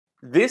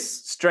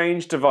This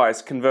strange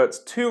device converts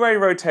two-way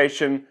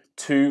rotation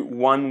to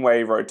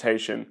one-way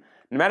rotation.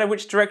 No matter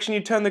which direction you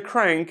turn the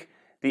crank,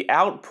 the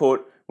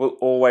output will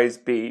always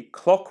be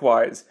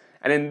clockwise.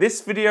 And in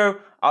this video,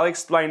 I'll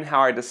explain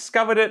how I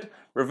discovered it,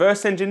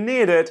 reverse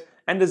engineered it,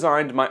 and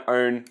designed my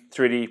own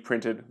 3D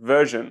printed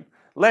version.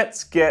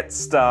 Let's get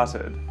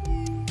started.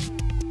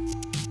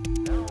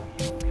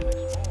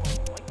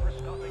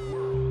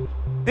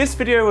 This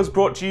video was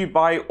brought to you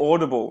by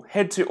Audible.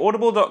 Head to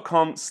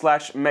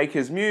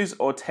audible.com/makersmuse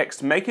or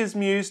text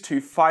makersmuse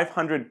to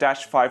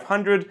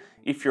 500-500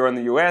 if you're in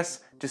the US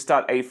to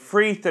start a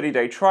free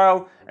 30-day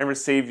trial and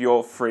receive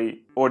your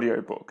free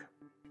audiobook.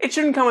 It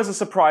shouldn't come as a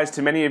surprise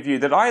to many of you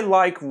that I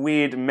like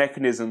weird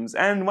mechanisms,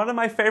 and one of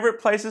my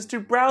favorite places to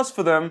browse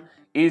for them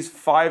is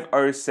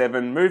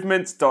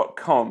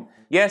 507movements.com.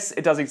 Yes,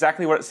 it does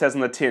exactly what it says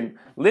on the tin.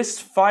 Lists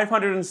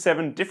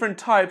 507 different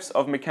types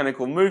of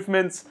mechanical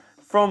movements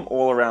from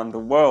all around the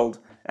world,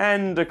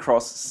 and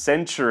across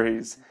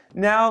centuries.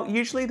 Now,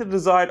 usually the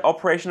desired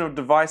operation of a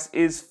device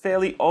is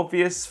fairly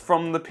obvious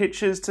from the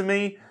pictures to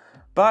me,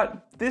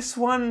 but this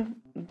one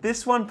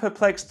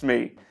perplexed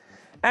me.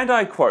 And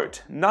I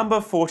quote,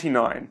 number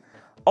 49,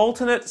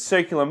 alternate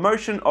circular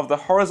motion of the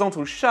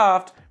horizontal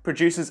shaft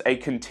produces a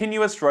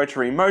continuous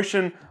rotary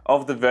motion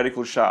of the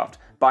vertical shaft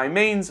by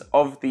means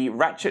of the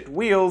ratchet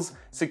wheels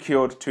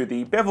secured to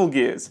the bevel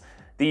gears,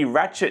 the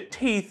ratchet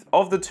teeth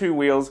of the two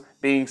wheels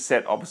being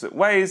set opposite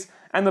ways,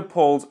 and the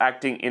pawls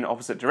acting in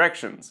opposite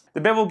directions.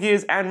 The bevel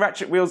gears and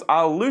ratchet wheels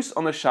are loose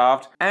on the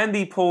shaft, and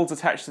the pawls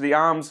attached to the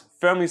arms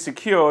firmly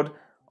secured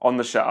on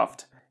the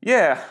shaft.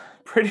 Yeah,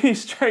 pretty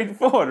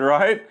straightforward,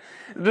 right?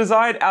 The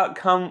desired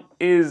outcome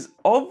is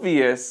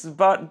obvious,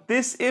 but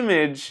this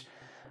image,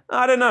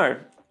 I don't know.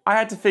 I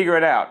had to figure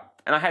it out,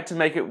 and I had to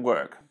make it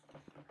work.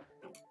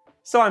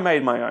 So I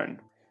made my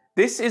own.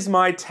 This is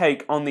my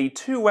take on the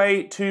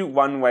two-way to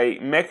one-way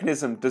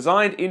mechanism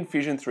designed in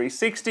Fusion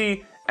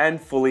 360 and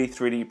fully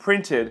 3D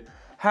printed.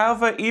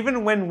 However,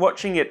 even when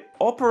watching it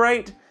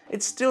operate,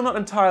 it's still not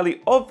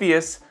entirely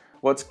obvious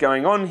what's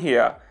going on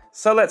here.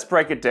 So let's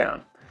break it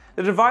down.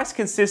 The device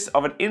consists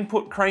of an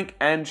input crank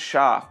and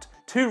shaft,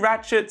 two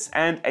ratchets,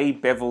 and a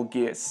bevel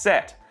gear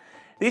set.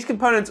 These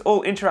components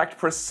all interact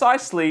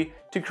precisely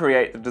to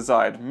create the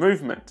desired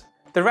movement.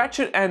 The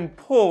ratchet and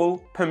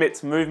pawl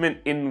permits movement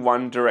in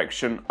one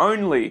direction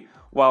only,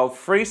 while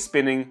free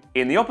spinning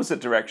in the opposite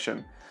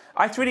direction.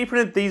 I 3D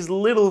printed these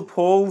little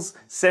pawls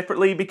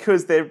separately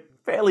because they're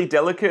fairly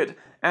delicate,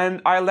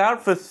 and I allowed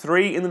for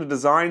 3 in the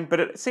design, but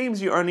it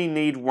seems you only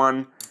need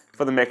 1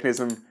 for the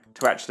mechanism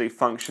to actually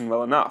function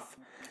well enough.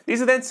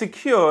 These are then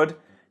secured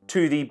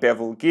to the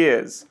bevel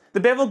gears. The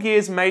bevel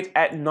gears mate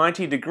at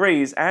 90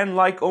 degrees and,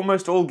 like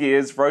almost all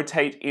gears,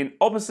 rotate in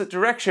opposite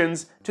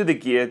directions to the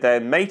gear they're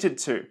mated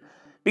to.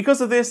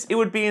 Because of this, it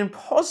would be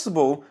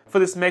impossible for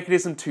this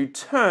mechanism to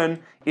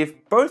turn if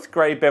both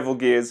grey bevel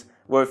gears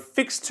were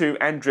fixed to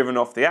and driven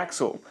off the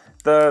axle.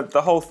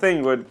 The whole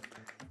thing would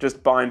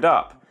just bind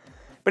up.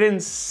 But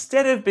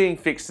instead of being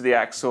fixed to the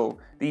axle,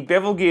 the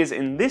bevel gears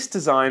in this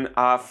design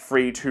are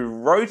free to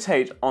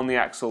rotate on the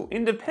axle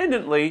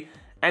independently,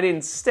 and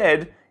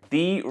instead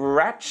the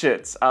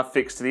ratchets are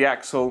fixed to the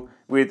axle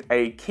with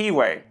a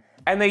keyway.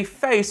 And they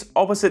face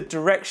opposite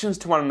directions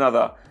to one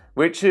another,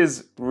 which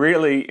is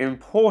really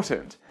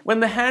important. When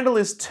the handle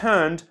is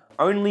turned,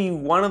 only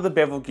one of the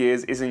bevel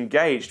gears is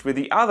engaged, with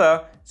the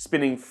other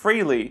spinning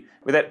freely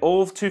with that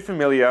all too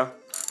familiar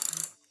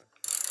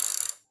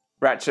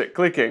ratchet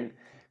clicking.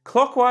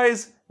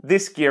 Clockwise,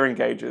 this gear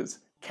engages.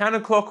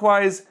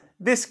 Counterclockwise,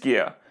 this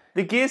gear.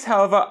 The gears,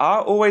 however,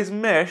 are always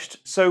meshed,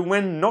 so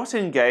when not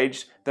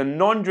engaged, the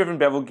non-driven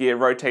bevel gear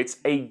rotates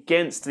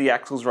against the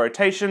axle's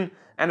rotation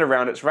and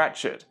around its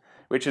ratchet,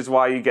 which is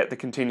why you get the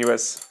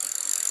continuous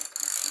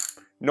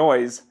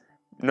noise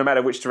no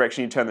matter which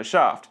direction you turn the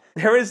shaft.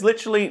 There is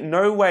literally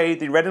no way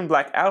the red and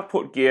black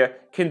output gear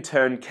can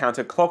turn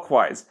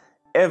counterclockwise,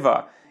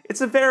 ever.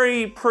 It's a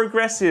very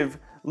progressive,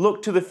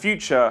 look to the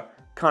future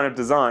kind of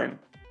design.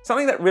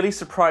 Something that really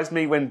surprised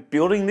me when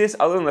building this,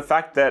 other than the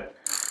fact that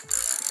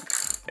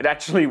it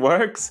actually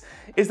works,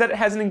 is that it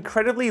has an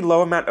incredibly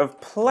low amount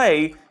of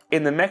play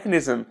in the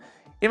mechanism.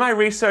 In my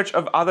research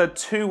of other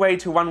two-way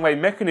to one-way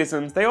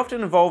mechanisms, they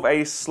often involve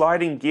a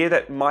sliding gear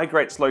that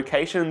migrates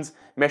locations,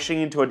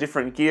 meshing into a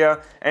different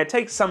gear, and it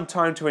takes some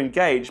time to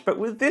engage. But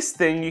with this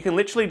thing, you can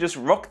literally just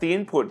rock the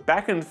input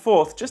back and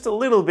forth just a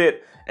little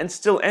bit and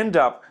still end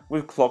up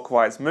with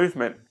clockwise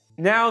movement.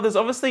 Now, there's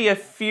obviously a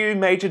few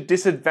major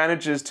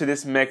disadvantages to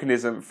this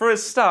mechanism. For a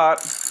start,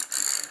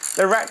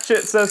 the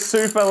ratchets are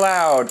super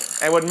loud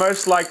and would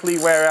most likely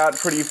wear out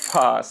pretty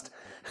fast.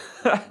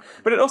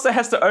 But it also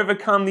has to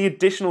overcome the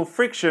additional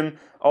friction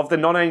of the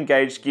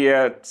non-engaged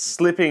gear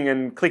slipping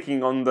and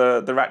clicking on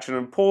the ratchet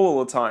and pawl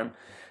all the time.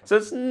 So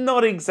it's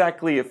not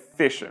exactly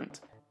efficient.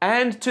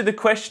 And to the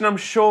question I'm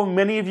sure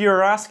many of you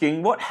are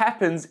asking, what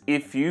happens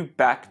if you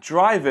back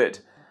drive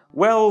it?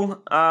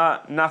 Well,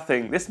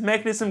 nothing. This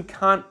mechanism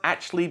can't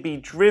actually be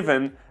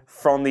driven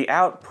from the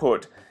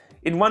output.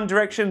 In one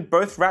direction,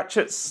 both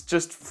ratchets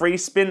just free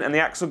spin and the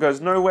axle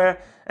goes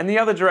nowhere, and the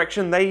other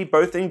direction they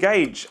both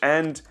engage,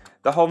 and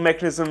the whole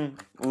mechanism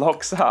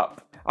locks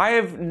up. I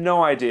have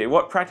no idea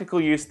what practical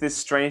use this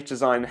strange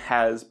design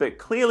has, but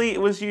clearly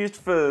it was used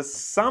for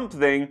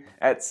something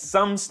at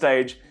some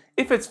stage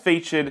if it's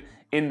featured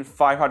in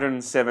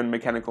 507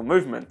 mechanical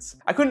movements.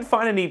 I couldn't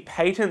find any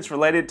patents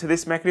related to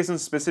this mechanism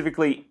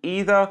specifically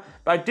either,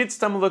 but I did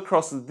stumble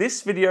across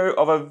this video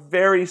of a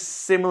very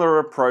similar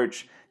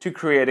approach to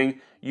creating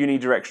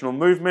unidirectional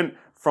movement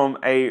from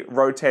a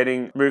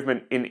rotating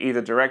movement in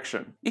either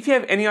direction. If you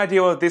have any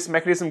idea what this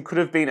mechanism could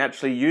have been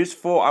actually used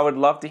for, I would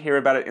love to hear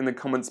about it in the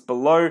comments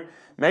below.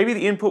 Maybe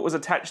the input was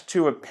attached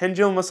to a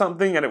pendulum or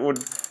something and it would,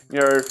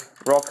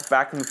 rock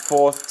back and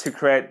forth to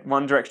create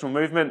one directional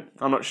movement.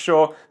 I'm not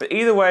sure, but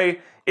either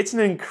way, it's an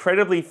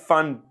incredibly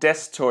fun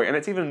desk toy, and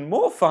it's even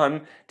more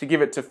fun to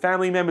give it to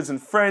family members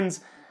and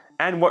friends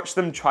and watch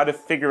them try to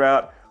figure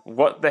out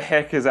what the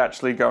heck is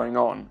actually going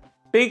on.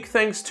 Big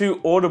thanks to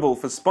Audible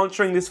for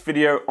sponsoring this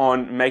video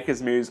on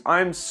Maker's Muse.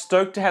 I'm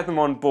stoked to have them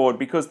on board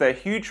because their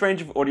huge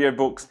range of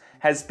audiobooks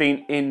has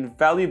been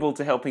invaluable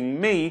to helping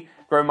me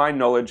grow my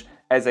knowledge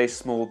as a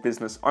small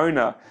business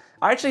owner.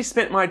 I actually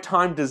spent my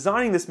time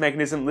designing this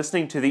mechanism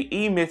listening to the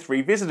E-Myth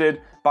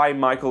Revisited by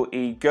Michael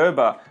E.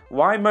 Gerber,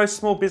 Why Most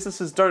Small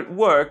Businesses Don't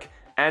Work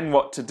and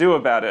What to Do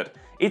About It.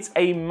 It's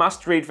a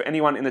must-read for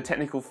anyone in the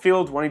technical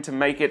field wanting to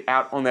make it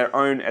out on their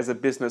own as a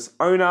business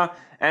owner,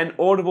 and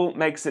Audible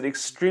makes it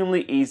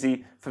extremely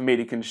easy for me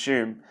to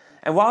consume.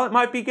 And while it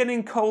might be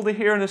getting colder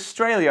here in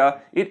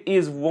Australia, it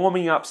is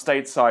warming up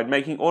stateside,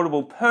 making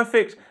Audible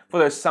perfect for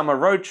those summer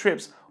road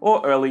trips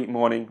or early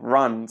morning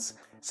runs.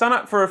 Sign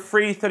up for a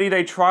free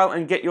 30-day trial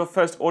and get your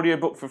first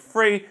audiobook for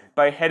free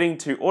by heading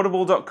to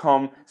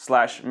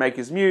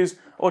audible.com/makersmuse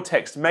or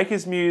text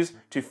makersmuse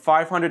to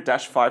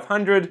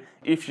 500-500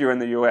 if you're in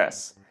the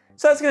US.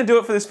 So that's going to do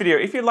it for this video.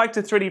 If you'd like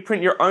to 3D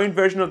print your own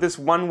version of this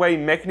one-way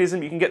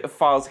mechanism, you can get the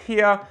files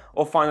here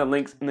or find the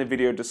links in the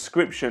video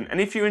description. And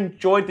if you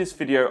enjoyed this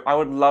video, I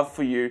would love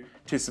for you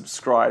to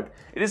subscribe.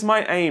 It is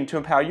my aim to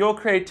empower your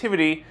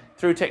creativity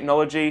through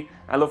technology.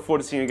 I look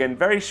forward to seeing you again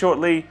very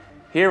shortly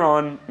here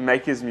on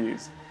Maker's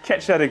Muse.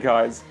 Catch you later,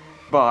 guys.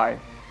 Bye.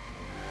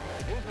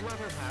 Here's the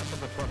latter half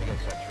of the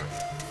 20th century,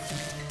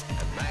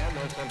 and man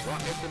has sent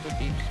rockets into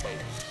deep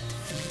space.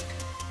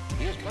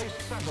 He has placed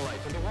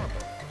satellites into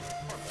orbit.